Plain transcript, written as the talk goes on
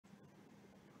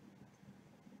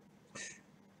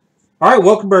Alright,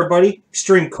 welcome everybody.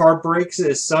 Extreme Card Breaks.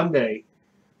 It is Sunday.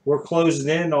 We're closing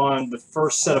in on the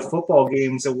first set of football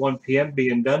games at 1 p.m.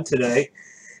 being done today.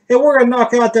 And we're going to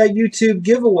knock out that YouTube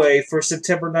giveaway for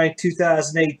September 9th,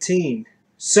 2018.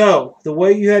 So, the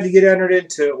way you had to get entered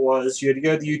into it was you had to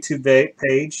go to the YouTube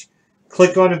page,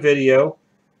 click on a video,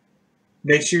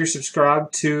 make sure you're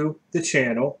subscribed to the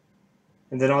channel,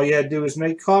 and then all you had to do was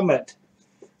make a comment.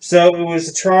 So it was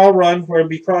a trial run. We're going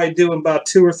to be probably doing about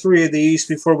 2 or 3 of these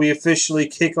before we officially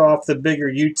kick off the bigger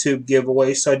YouTube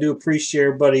giveaway. So I do appreciate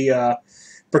everybody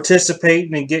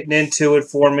participating and getting into it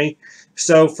for me.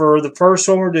 So for the first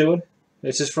one we're doing,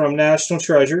 this is from National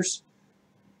Treasures.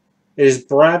 It is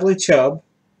Bradley Chubb,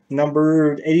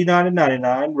 numbered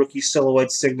 89/99, rookie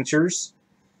silhouette signatures.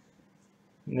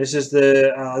 And this is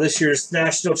the this year's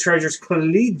National Treasures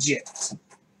Collegiate.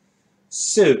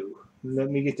 So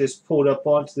let me get this pulled up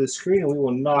onto the screen and we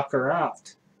will knock her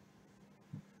out.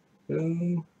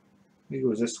 Boom. Here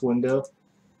goes this window.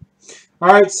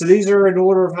 Alright, so these are in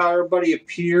order of how everybody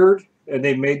appeared and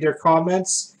they made their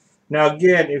comments. Now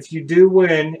again, if you do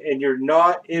win and you're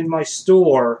not in my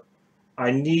store, I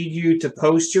need you to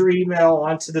post your email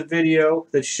onto the video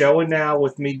that's showing now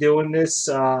with me doing this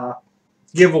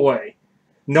giveaway.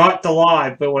 Not the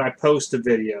live, but when I post the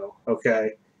video,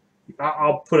 okay?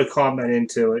 I'll put a comment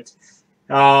into it.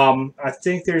 I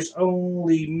think there's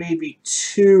only maybe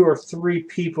 2 or 3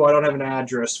 people I don't have an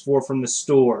address for from the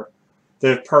store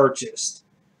that have purchased.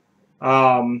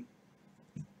 And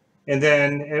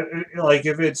then, like,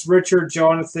 if it's Richard,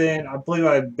 Jonathan, I believe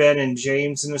I have Ben and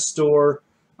James in the store.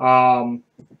 I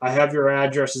have your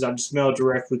addresses. I'll just mail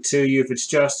directly to you. If it's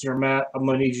Justin or Matt, I'm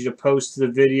going to need you to post to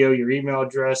the video your email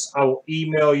address. I will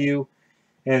email you.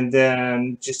 And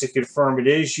then, just to confirm it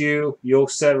is you, you'll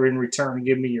set in return and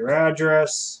give me your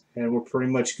address, and we're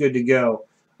pretty much good to go.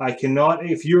 I cannot,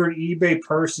 if you're an eBay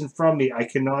person from me, I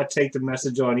cannot take the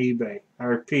message on eBay. I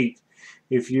repeat,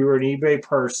 if you're an eBay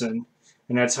person,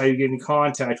 and that's how you get in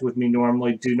contact with me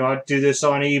normally, do not do this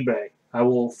on eBay. I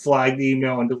will flag the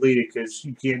email and delete it because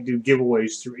you can't do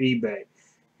giveaways through eBay.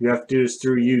 You have to do this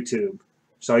through YouTube.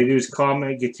 So all you do is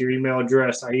comment, get your email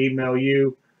address, I email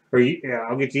you. Or yeah,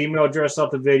 I'll get the email address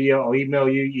off the video. I'll email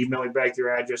you. You email me back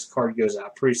your address. Card goes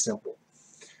out. Pretty simple.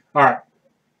 All right.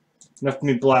 Enough of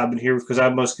me blabbing here because I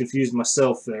almost confused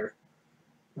myself there.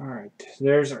 All right.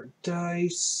 There's our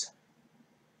dice.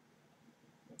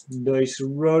 Dice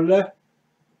roller.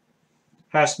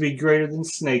 Has to be greater than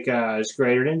snake eyes.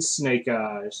 Greater than snake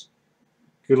eyes.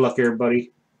 Good luck,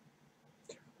 everybody.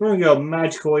 We're going to go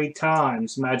magical 8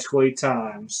 times. Magical 8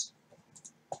 times.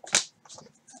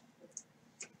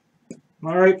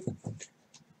 Alright,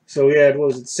 so we had, what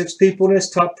was it, 6 people in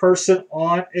this. Top person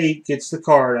on 8 gets the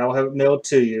card. I'll have it mailed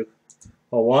to you.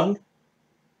 1,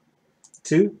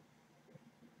 2,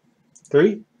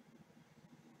 3,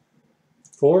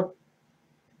 4,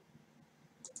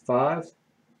 5,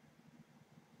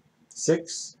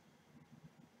 6,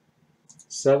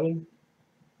 7,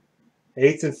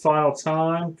 8th and final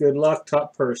time. Good luck,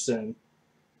 top person.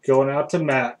 Going out to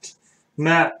Matt.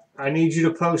 Matt, I need you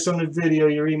to post on the video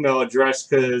your email address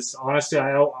because honestly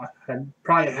I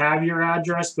probably have your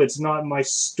address, but it's not in my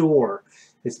store.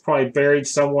 It's probably buried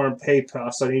somewhere in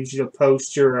PayPal, so I need you to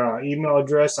post your email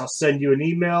address. I'll send you an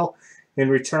email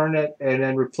and return it, and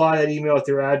then reply that email with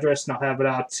your address, and I'll have it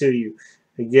out to you.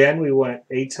 Again, we went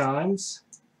 8 times.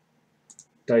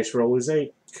 Dice roll is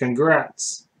 8.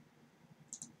 Congrats.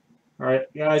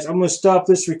 Alright, guys, I'm going to stop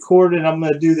this recording. I'm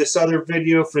going to do this other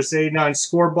video for this 89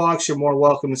 score box. You're more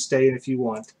welcome to stay in if you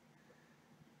want.